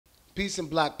Peace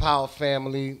and Black Power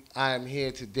family. I am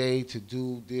here today to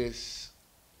do this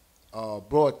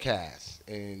broadcast,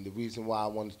 and the reason why I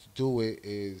wanted to do it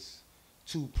is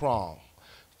two-pronged.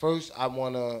 First, I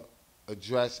want to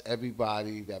address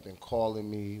everybody that been calling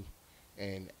me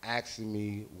and asking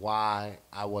me why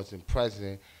I wasn't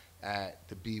present at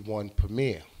the B1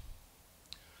 premiere.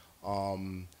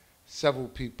 Several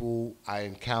people I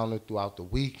encountered throughout the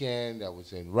weekend that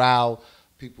was en route,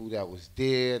 people that was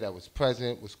there, that was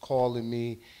present, was calling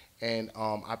me, and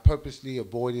I purposely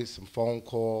avoided some phone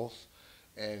calls,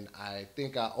 and I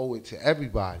think I owe it to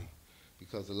everybody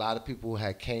because a lot of people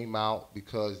had came out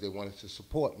because they wanted to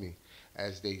support me,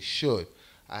 as they should.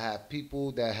 I have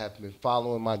people that have been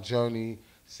following my journey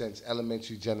since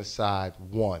Elementary Genocide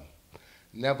 1.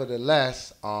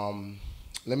 Nevertheless,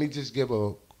 let me just give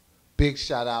a big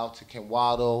shout out to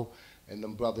Kenwado and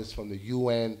them brothers from the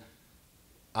UNIA,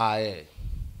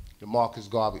 the Marcus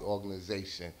Garvey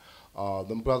organization.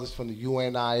 Them brothers from the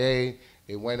UNIA,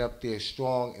 they went up there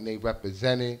strong and they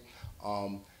represented.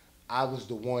 I was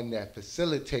the one that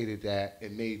facilitated that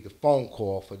and made the phone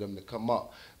call for them to come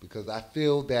up because I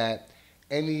feel that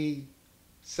any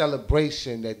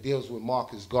celebration that deals with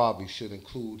Marcus Garvey should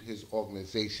include his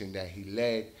organization that he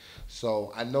led.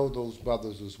 So I know those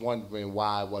brothers was wondering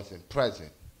why I wasn't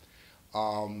present.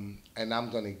 And I'm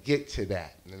going to get to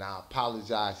that. And I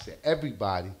apologize to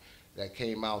everybody that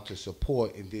came out to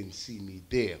support and didn't see me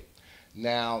there.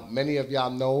 Now, many of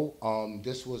y'all know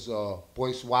this was a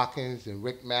Boyce Watkins and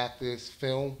Ric Mathis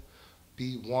film,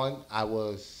 B1.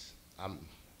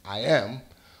 I am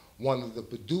one of the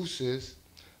producers.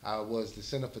 I was the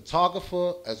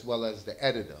cinematographer as well as the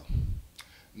editor.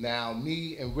 Now,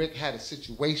 me and Rick had a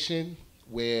situation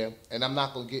where, and I'm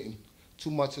not going to get into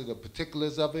too much of the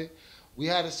particulars of it, we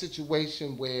had a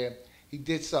situation where he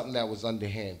did something that was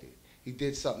underhanded. He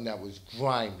did something that was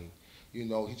grimy. You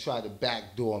know, he tried to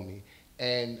backdoor me.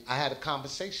 And I had a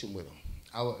conversation with him.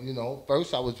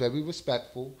 First I was very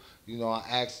respectful. I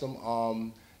asked him,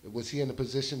 was he in a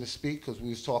position to speak? Because we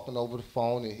was talking over the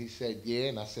phone, and he said, yeah.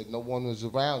 And I said, no one was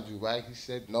around you, right? He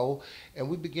said, no. And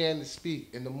we began to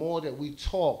speak. And the more that we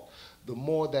talked, the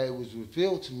more that it was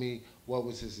revealed to me what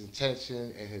was his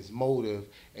intention and his motive.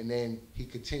 And then he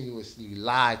continuously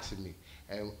lied to me.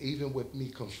 And even with me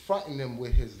confronting him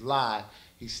with his lie,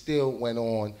 he still went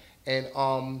on. And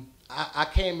I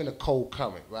came in a cold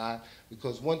current, right?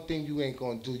 Because one thing you ain't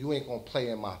gonna do, you ain't gonna play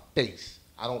in my face.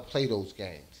 I don't play those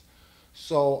games.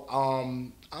 So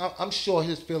I'm sure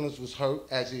his feelings was hurt,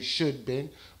 as it should have been,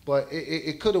 but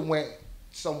it could have went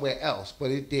somewhere else,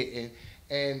 but it didn't.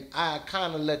 And I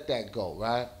kind of let that go,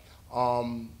 right?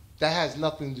 That has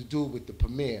nothing to do with the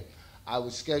premiere. I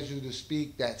was scheduled to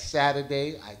speak that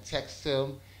Saturday. I texted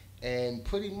him and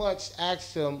pretty much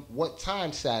asked him what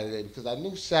time Saturday, because I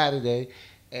knew Saturday,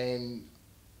 and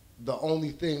the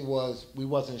only thing was we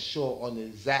wasn't sure on the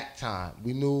exact time.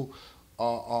 We knew,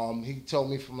 he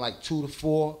told me from like 2 to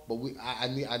 4, but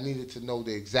I needed to know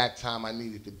the exact time I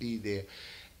needed to be there.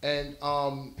 And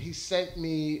he sent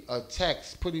me a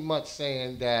text pretty much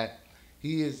saying that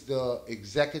he is the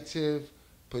executive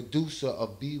producer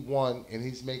of B1, and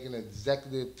he's making an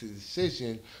executive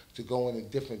decision to go in a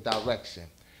different direction.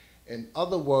 In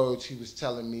other words, he was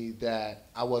telling me that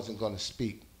I wasn't going to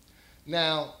speak.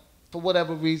 Now, for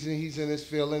whatever reason, he's in his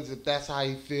feelings. If that's how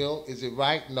he feels, is it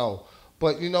right? No.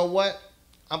 But you know what?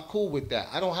 I'm cool with that.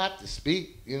 I don't have to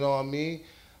speak, you know what I mean?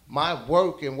 My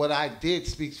work and what I did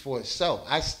speaks for itself.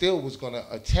 I still was going to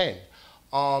attend.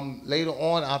 Later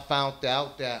on, I found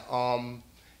out that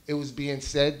it was being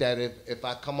said that if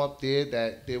I come up there,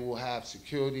 that they will have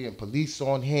security and police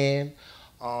on hand.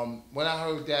 When I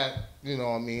heard that, you know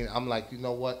what I mean, I'm like, you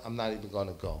know what? I'm not even going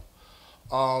to go.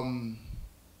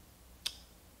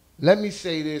 Let me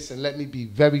say this, and let me be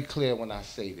very clear when I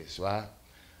say this, right?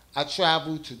 I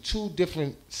traveled to 2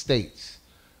 different states.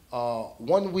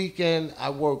 One weekend, I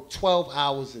worked 12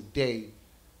 hours a day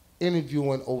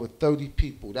interviewing over 30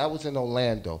 people. That was in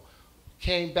Orlando.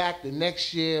 Came back the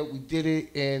next year, we did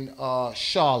it in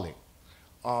Charlotte.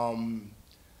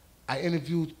 I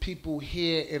interviewed people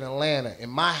here in Atlanta, in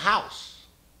my house.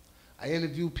 I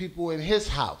interviewed people in his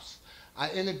house. I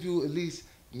interviewed at least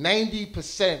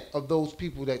 90% of those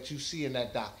people that you see in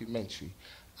that documentary.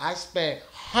 I spent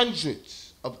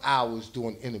hundreds of hours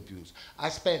doing interviews. I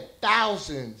spent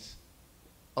thousands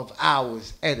of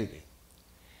hours editing.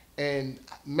 And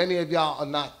many of y'all are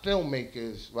not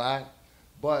filmmakers, right?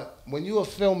 But when you're a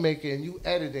filmmaker and you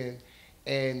editing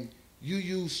and you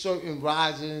use certain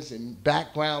risings and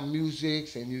background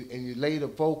musics and you lay the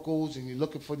vocals and you're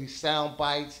looking for these sound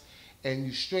bites and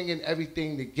you're stringing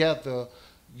everything together,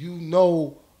 you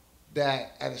know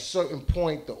that at a certain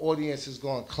point the audience is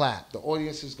going to clap. The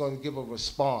audience is going to give a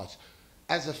response.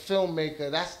 As a filmmaker,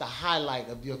 that's the highlight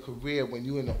of your career when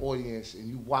you're in the audience and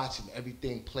you watching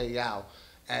everything play out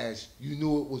as you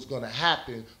knew it was going to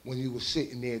happen when you were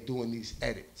sitting there doing these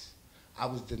edits. I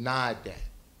was denied that.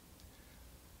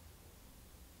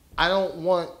 I don't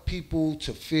want people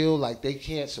to feel like they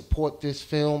can't support this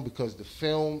film because the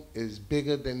film is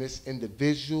bigger than this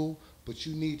individual, but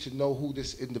you need to know who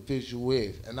this individual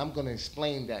is. And I'm going to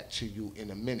explain that to you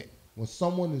in a minute. When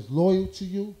someone is loyal to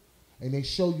you and they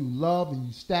show you love and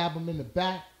you stab them in the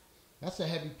back, that's a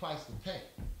heavy price to pay.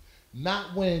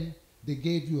 Not when they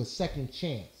gave you a second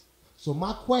chance. So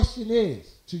my question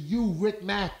is to you, Ric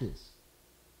Mathis,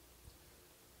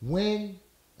 when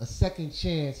a second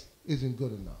chance isn't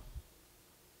good enough.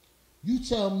 You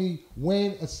tell me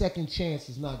when a second chance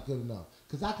is not good enough.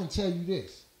 Because I can tell you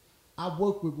this. I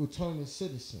work with returning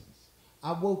citizens.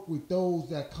 I work with those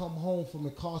that come home from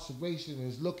incarceration and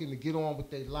is looking to get on with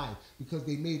their life because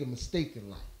they made a mistake in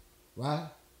life, right?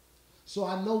 So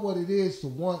I know what it is to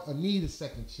want or need a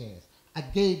second chance. I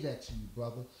gave that to you,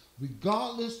 brother.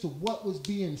 Regardless to what was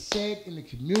being said in the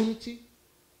community,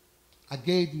 I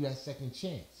gave you that second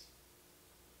chance.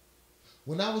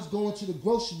 When I was going to the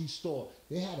grocery store,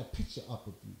 they had a picture up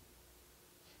of you.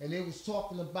 And they was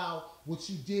talking about what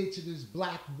you did to this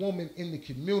black woman in the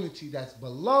community that's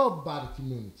beloved by the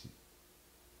community.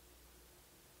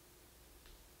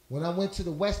 When I went to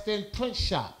the West End print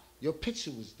shop, your picture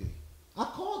was there. I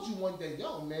called you one day,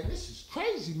 yo, man, this is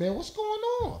crazy, man. What's going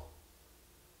on?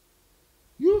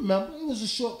 You remember, it was a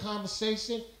short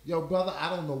conversation. Yo, brother,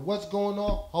 I don't know what's going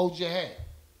on. Hold your head.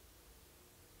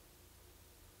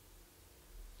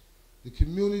 The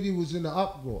community was in an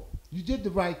uproar. You did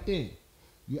the right thing.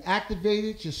 You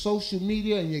activated your social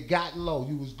media and you got low.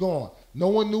 You was gone. No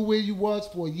one knew where you was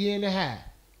for a year and a half.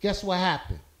 Guess what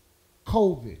happened?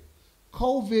 COVID.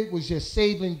 COVID was your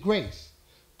saving grace.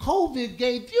 COVID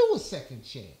gave you a second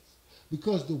chance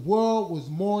because the world was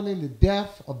mourning the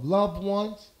death of loved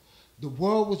ones. The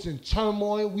world was in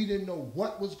turmoil. We didn't know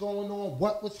what was going on,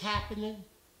 what was happening.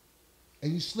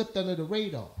 And you slipped under the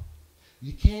radar.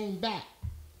 You came back.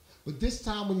 But this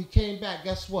time when you came back,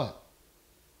 guess what?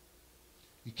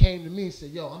 You came to me and said,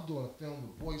 yo, I'm doing a film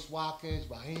with Boyce Watkins,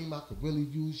 Rahiem, I could really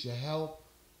use your help.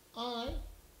 All right.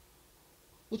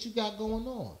 What you got going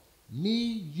on? Me,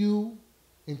 you,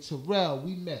 and Terrell,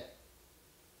 we met.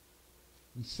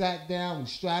 We sat down, we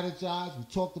strategized, we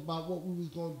talked about what we was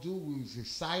going to do. We was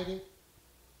excited.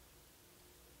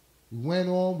 We went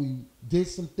on, we did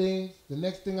some things. The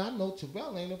next thing I know,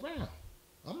 Terrell ain't around.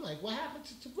 I'm like, what happened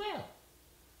to Terrell?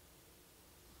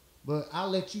 But I'll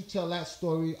let you tell that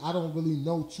story. I don't really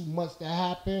know too much that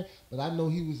happened, but I know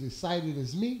he was excited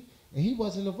as me, and he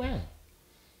wasn't around.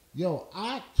 Yo,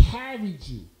 I carried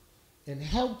you and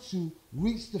helped you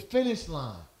reach the finish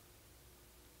line.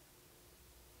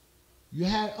 You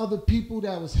had other people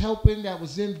that was helping, that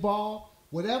was involved.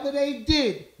 Whatever they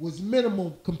did was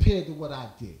minimal compared to what I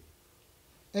did.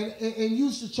 And you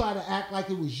used to try to act like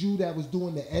it was you that was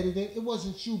doing the editing. It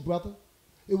wasn't you, brother.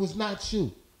 It was not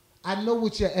you. I know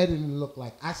what your editing looked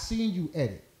like. I seen you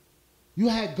edit. You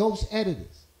had ghost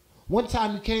editors. One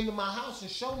time you came to my house and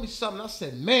showed me something. I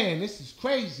said, man, this is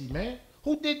crazy, man.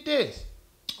 Who did this?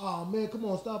 Oh, man, come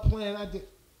on, stop playing. I did.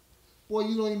 Boy,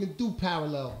 you don't even do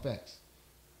parallel effects.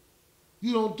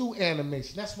 You don't do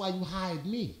animation. That's why you hired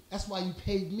me. That's why you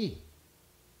paid me.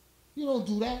 You don't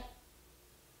do that.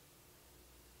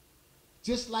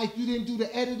 Just like you didn't do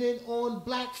the editing on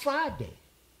Black Friday.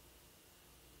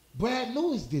 Brad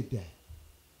Lewis did that.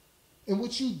 And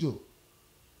what you do?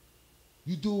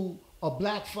 You do a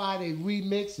Black Friday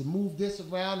remix and move this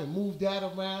around and move that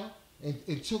around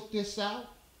and took this out,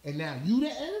 and now you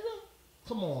the editor?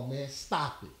 Come on, man.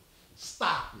 Stop it.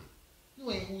 Stop it.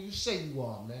 You ain't who you say you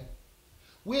are, man.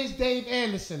 Where's Dave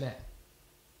Anderson at?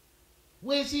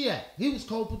 Where's he at? He was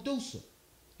co-producer.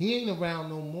 He ain't around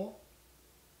no more.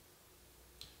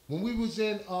 When we was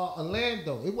in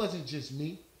Orlando, it wasn't just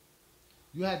me.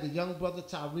 You had the young brother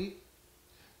Tariq.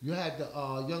 You had the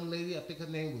young lady, I think her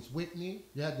name was Whitney.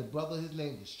 You had the brother, his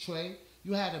name was Trey.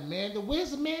 You had Amanda.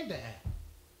 Where's Amanda at?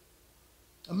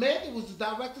 Amanda was the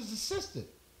director's assistant.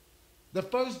 The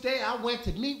first day I went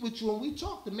to meet with you and we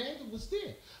talked, Amanda was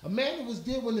there. Amanda was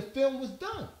there when the film was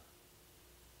done.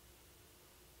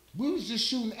 We was just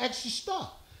shooting extra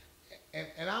stuff.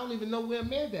 And I don't even know where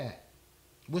Amanda at.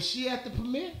 Was she at the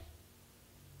premiere?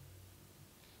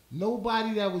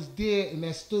 Nobody that was there and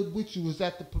that stood with you was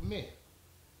at the premiere.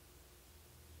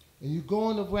 And you're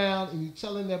going around and you're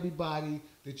telling everybody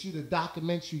that you're the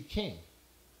documentary king.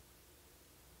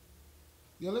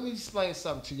 Yo, let me explain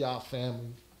something to y'all,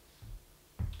 family.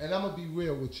 And I'm going to be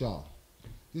real with y'all.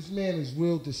 This man is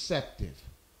real deceptive.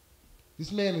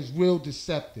 This man is real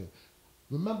deceptive.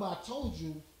 Remember I told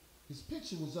you his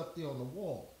picture was up there on the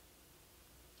wall.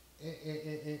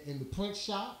 In the print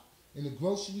shop, in the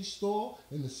grocery store,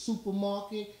 in the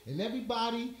supermarket, and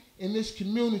everybody in this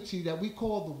community that we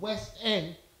call the West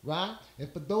End, right?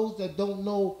 And for those that don't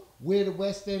know where the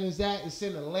West End is at, it's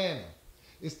in Atlanta.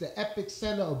 It's the epic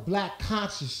center of black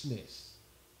consciousness.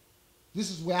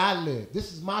 This is where I live.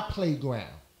 This is my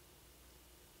playground,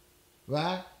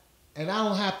 right? And I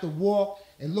don't have to walk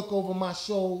and look over my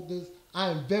shoulders. I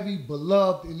am very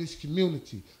beloved in this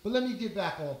community. But let me get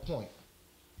back on point.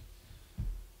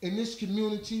 In this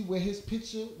community where his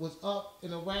picture was up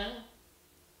and around,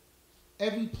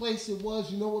 every place it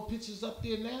was, you know what picture's up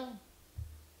there now?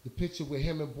 The picture with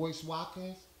him and Boyce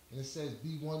Watkins, and it says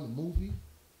B1 the movie.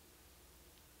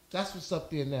 That's what's up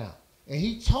there now. And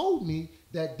he told me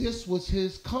that this was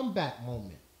his comeback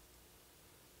moment.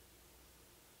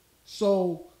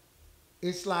 So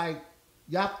it's like,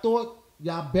 y'all thought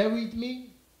y'all buried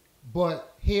me,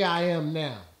 but here I am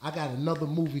now. I got another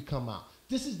movie come out.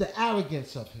 This is the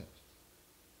arrogance of him.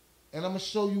 And I'm going to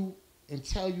show you and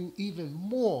tell you even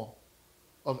more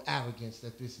of arrogance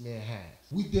that this man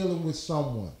has. We dealing with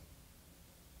someone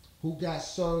who got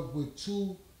served with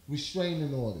 2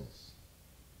 restraining orders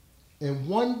in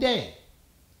one day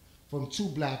from 2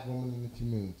 black women in the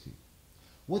community.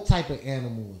 What type of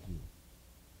animal are you?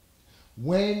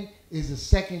 When is a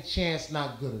second chance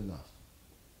not good enough?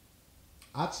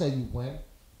 I'll tell you when,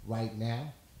 right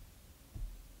now.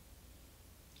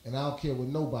 And I don't care what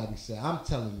nobody said. I'm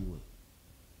telling you it.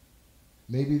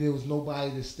 Maybe there was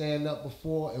nobody to stand up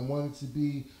before and wanted to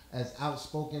be as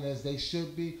outspoken as they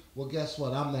should be. Well, guess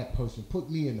what? I'm that person.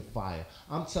 Put me in the fire.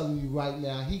 I'm telling you right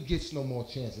now, he gets no more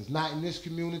chances. Not in this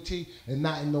community and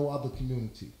not in no other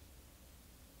community.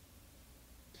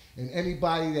 And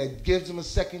anybody that gives him a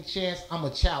second chance, I'm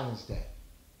going to challenge that.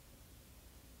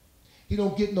 He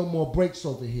don't get no more breaks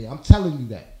over here. I'm telling you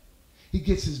that. He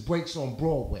gets his breaks on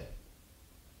Broadway.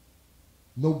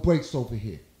 No breaks over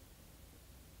here.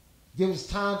 There was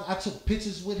times I took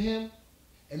pictures with him,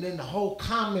 and then the whole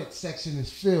comment section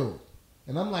is filled.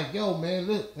 And I'm like, yo, man,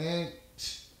 look, man,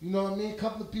 you know what I mean? A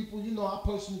couple of people, you know, I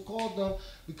personally called them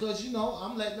because, you know,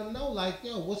 I'm letting them know, like,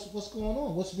 yo, what's going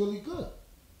on? What's really good?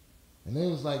 And they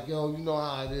was like, yo, you know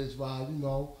how it is, Rod, you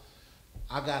know,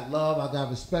 I got love, I got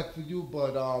respect for you,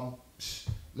 but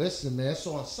listen, man, it's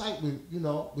on site with, you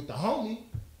know, with the homie.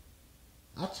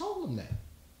 I told him that.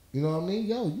 You know what I mean?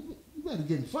 Yo, you better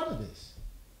get in front of this.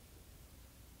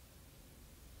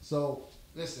 So,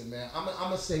 listen, man, I'm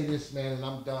going to say this, man, and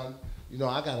I'm done. You know,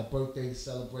 I got a birthday to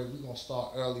celebrate. We're going to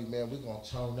start early, man. We're going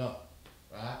to turn up,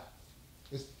 right?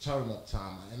 It's turn up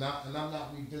time. And I'm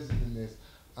not revisiting this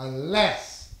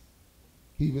unless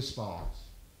he responds.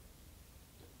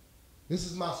 This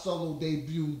is my solo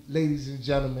debut, ladies and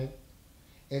gentlemen.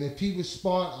 And if he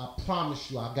responds, I promise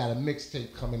you I got a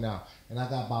mixtape coming out. And I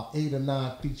got about 8 or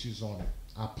 9 features on it.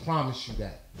 I promise you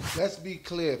that. Let's be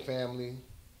clear, family.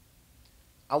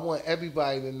 I want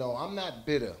everybody to know I'm not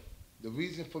bitter. The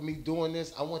reason for me doing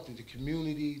this, I wanted the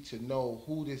community to know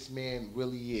who this man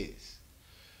really is.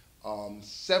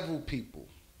 Several people,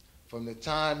 from the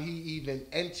time he even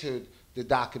entered the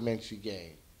documentary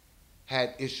game,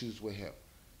 had issues with him.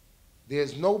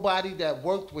 There's nobody that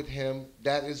worked with him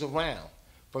that is around.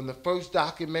 From the first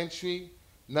documentary,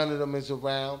 none of them is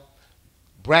around.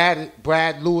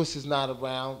 Brad Lewis is not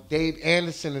around. Dave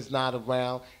Anderson is not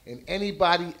around. And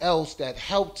anybody else that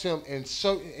helped him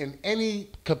in any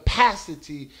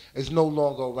capacity is no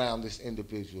longer around this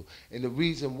individual. And the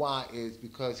reason why is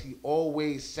because he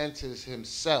always centers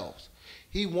himself.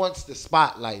 He wants the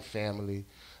spotlight, family.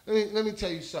 Let me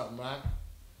tell you something, right?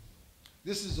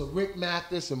 This is a Ric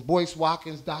Mathis and Boyce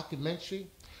Watkins documentary.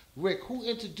 Rick, who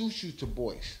introduced you to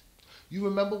Boyce? You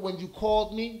remember when you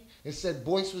called me and said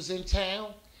Boyce was in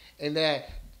town and that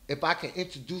if I can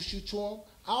introduce you to him?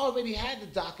 I already had the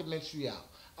documentary out.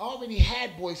 I already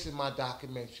had Boyce in my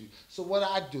documentary. So what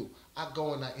I do, I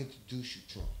go and I introduce you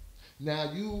to him.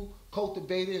 Now you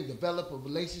cultivated and develop a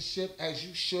relationship as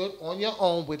you should on your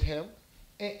own with him,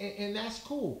 and that's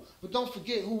cool. But don't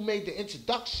forget who made the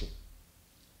introduction.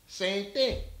 Same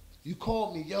thing. You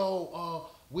called me, yo,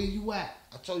 where you at?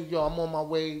 I told you, yo, I'm on my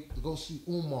way to go see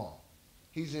Umar.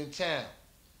 He's in town.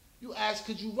 You asked,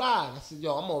 could you ride? I said,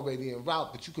 yo, I'm already en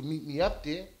route, but you could meet me up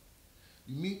there.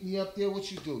 You meet me up there, what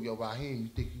you do? Yo, Rahiem, you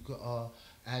think you could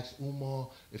ask Umar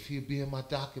if he'll be in my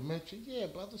documentary? Yeah,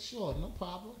 brother, sure, no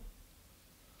problem.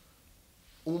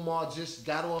 Umar just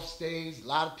got off stage. A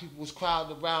lot of people was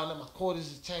crowded around him. I caught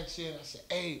his attention. I said,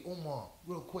 hey, Umar,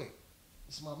 real quick,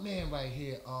 it's my man right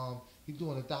here. He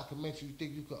doing a documentary. You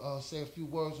think you could say a few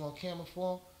words on camera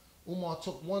for him? Umar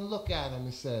took one look at him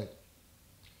and said,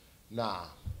 nah.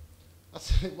 I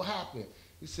said, what happened?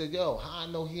 He said, yo, how I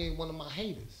know he ain't one of my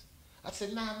haters? I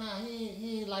said, nah,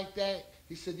 he ain't like that.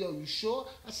 He said, yo, you sure?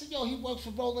 I said, yo, he works for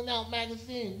Rolling Out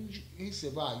Magazine. He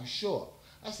said, right, you sure?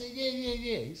 I said,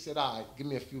 yeah. He said, all right, give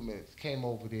me a few minutes. Came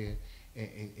over there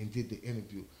and did the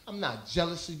interview. I'm not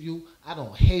jealous of you. I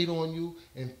don't hate on you.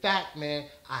 In fact, man,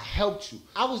 I helped you.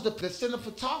 I was the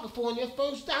cinematographer on your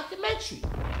first documentary.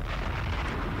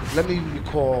 Let me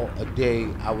recall a day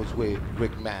I was with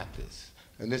Ric Mathis.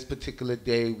 And this particular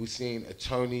day, we seen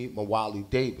attorney Mawali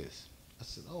Davis. I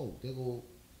said, oh, there go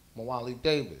Mawali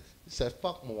Davis. He said,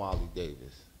 fuck Mawali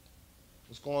Davis.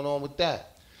 What's going on with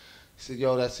that? He said,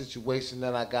 yo, that situation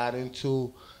that I got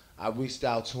into, I reached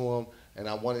out to him and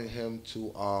I wanted him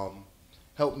to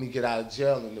help me get out of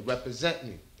jail and to represent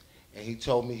me. And he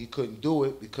told me he couldn't do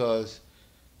it because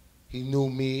he knew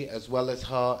me as well as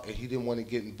her and he didn't want to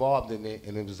get involved in it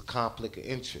and it was a conflict of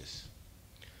interest.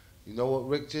 You know what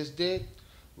Rick just did?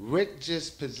 Rick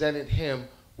just presented him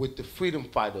with the Freedom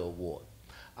Fighter Award.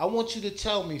 I want you to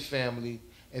tell me, family,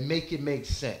 and make it make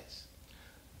sense.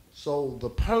 So the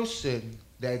person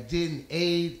that didn't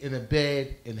aid and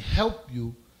abet and help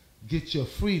you get your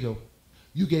freedom,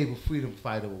 you gave a Freedom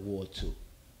Fighter Award to.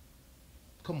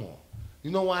 Come on.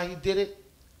 You know why he did it?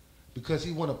 Because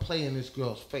he want to play in this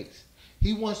girl's face.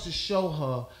 He wants to show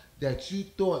her that you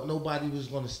thought nobody was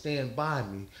going to stand by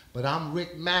me, but I'm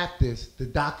Ric Mathis, the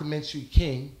documentary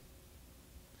king,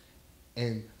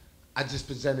 and I just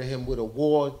presented him with an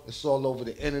award. It's all over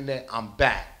the internet. I'm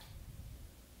back.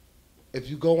 If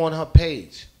you go on her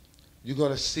page, you're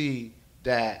going to see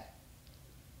that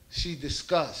she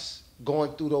discussed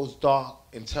going through those dark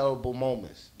and terrible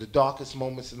moments, the darkest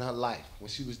moments in her life when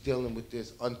she was dealing with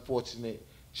this unfortunate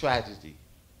tragedy.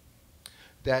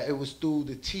 That it was through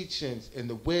the teachings and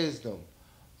the wisdom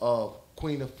of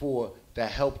Queen Afua that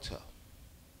helped her.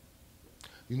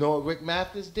 You know what Ric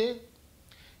Mathis did?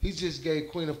 He just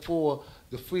gave Queen Afua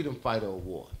the Freedom Fighter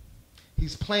Award.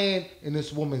 He's playing in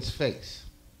this woman's face.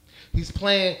 He's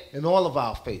playing in all of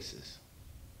our faces.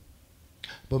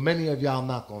 But many of y'all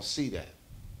not gonna see that.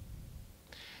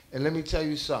 And let me tell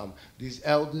you something, these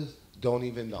elders don't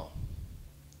even know.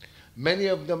 Many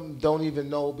of them don't even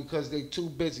know because they're too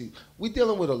busy. We're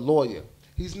dealing with a lawyer.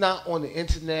 He's not on the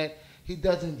internet. He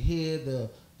doesn't hear the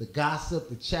gossip,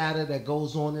 the chatter that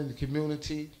goes on in the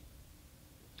community.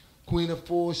 Queen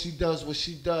Afua, she does what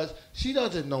she does. She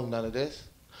doesn't know none of this,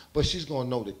 but she's going to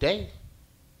know the day.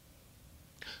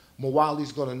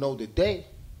 Mawali's going to know the day,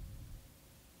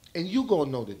 and you're going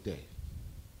to know the day.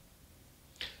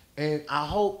 And I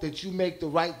hope that you make the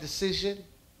right decision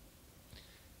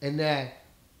and that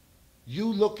you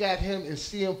look at him and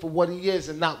see him for what he is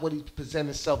and not what he presents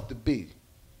himself to be.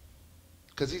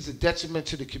 Because he's a detriment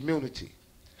to the community.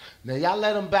 Now, y'all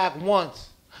let him back once.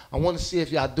 I want to see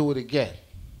if y'all do it again.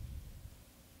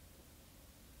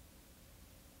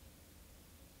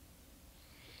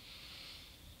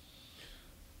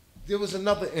 There was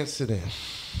another incident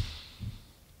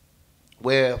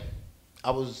where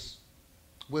I was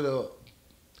with a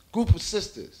group of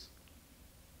sisters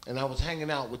and I was hanging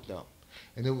out with them.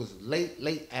 And it was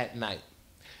late at night.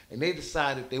 And they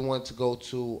decided they wanted to go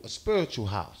to a spiritual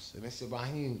house. And they said,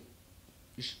 Rahiem,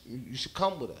 you should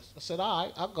come with us. I said, all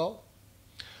right, I'll go.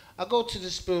 I go to the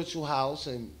spiritual house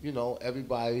and, you know,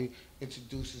 everybody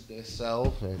introduces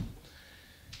themselves. And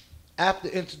after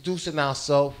introducing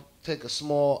ourselves, take a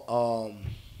small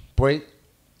break,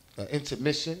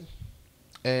 intermission.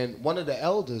 And one of the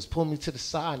elders pulled me to the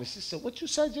side and she said, what you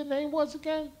said your name was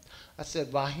again? I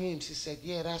said, Rahiem. She said,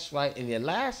 yeah, that's right. And your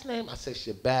last name? I said,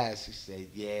 Shabazz. She said,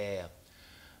 yeah.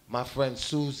 My friend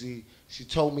Susie, she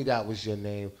told me that was your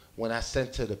name when I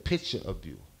sent her the picture of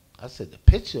you. I said, the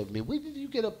picture of me? Where did you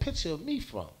get a picture of me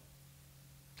from?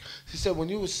 She said, when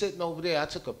you were sitting over there, I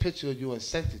took a picture of you and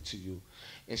sent it to you.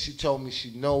 And she told me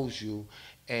she knows you.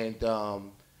 And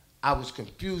I was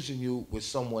confusing you with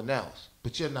someone else.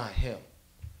 But you're not him.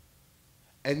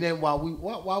 And then while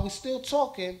we're still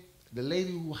talking, the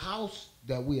lady whose house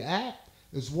that we're at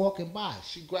is walking by.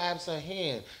 She grabs her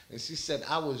hand and she said,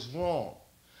 I was wrong.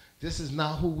 This is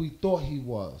not who we thought he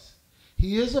was.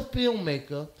 He is a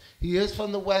filmmaker. He is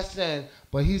from the West End,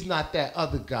 but he's not that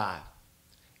other guy.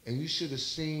 And you should have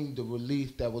seen the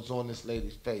relief that was on this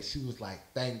lady's face. She was like,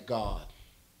 thank God.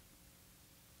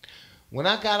 When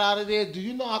I got out of there, do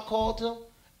you know I called him?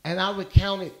 And I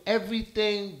recounted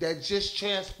everything that just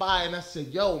transpired. And I said,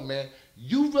 yo, man,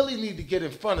 you really need to get in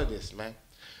front of this, man.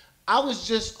 I was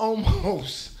just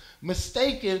almost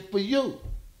mistaken for you.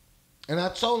 And I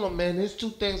told him, man, there's 2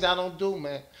 things I don't do,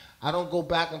 man. I don't go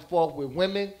back and forth with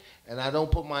women, and I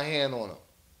don't put my hand on them.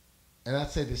 And I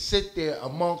said to sit there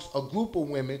amongst a group of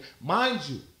women, mind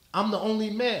you, I'm the only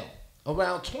male,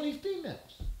 around 20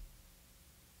 females.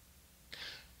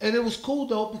 And it was cool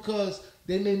though because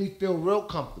they made me feel real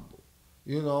comfortable,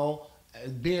 you know,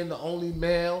 being the only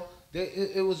male.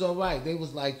 It was all right. They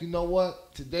was like, you know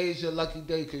what, today's your lucky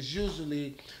day, because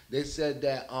usually they said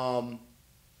that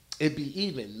it'd be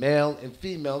even, male and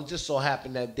female. It just so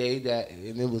happened that day that,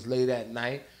 and it was late at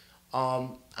night,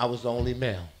 I was the only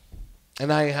male.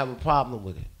 And I didn't have a problem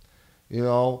with it, you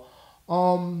know.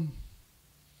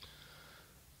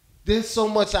 There's so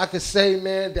much I could say,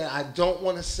 man, that I don't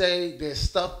want to say. There's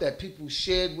stuff that people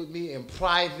shared with me in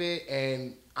private,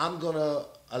 and I'm going to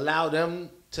allow them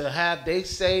to have they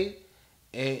say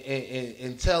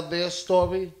and tell their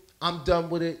story. I'm done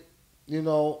with it. You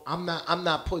know, I'm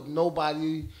not putting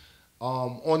nobody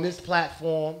on this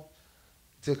platform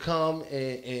to come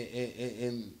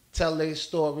and tell their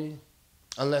story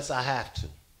unless I have to.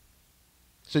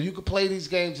 So you can play these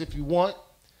games if you want.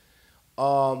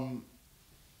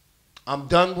 I'm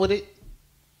done with it.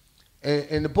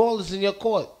 And the ball is in your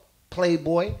court,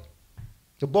 Playboy.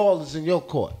 The ball is in your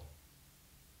court.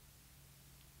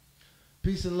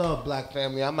 Peace and love, black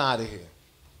family. I'm out of here.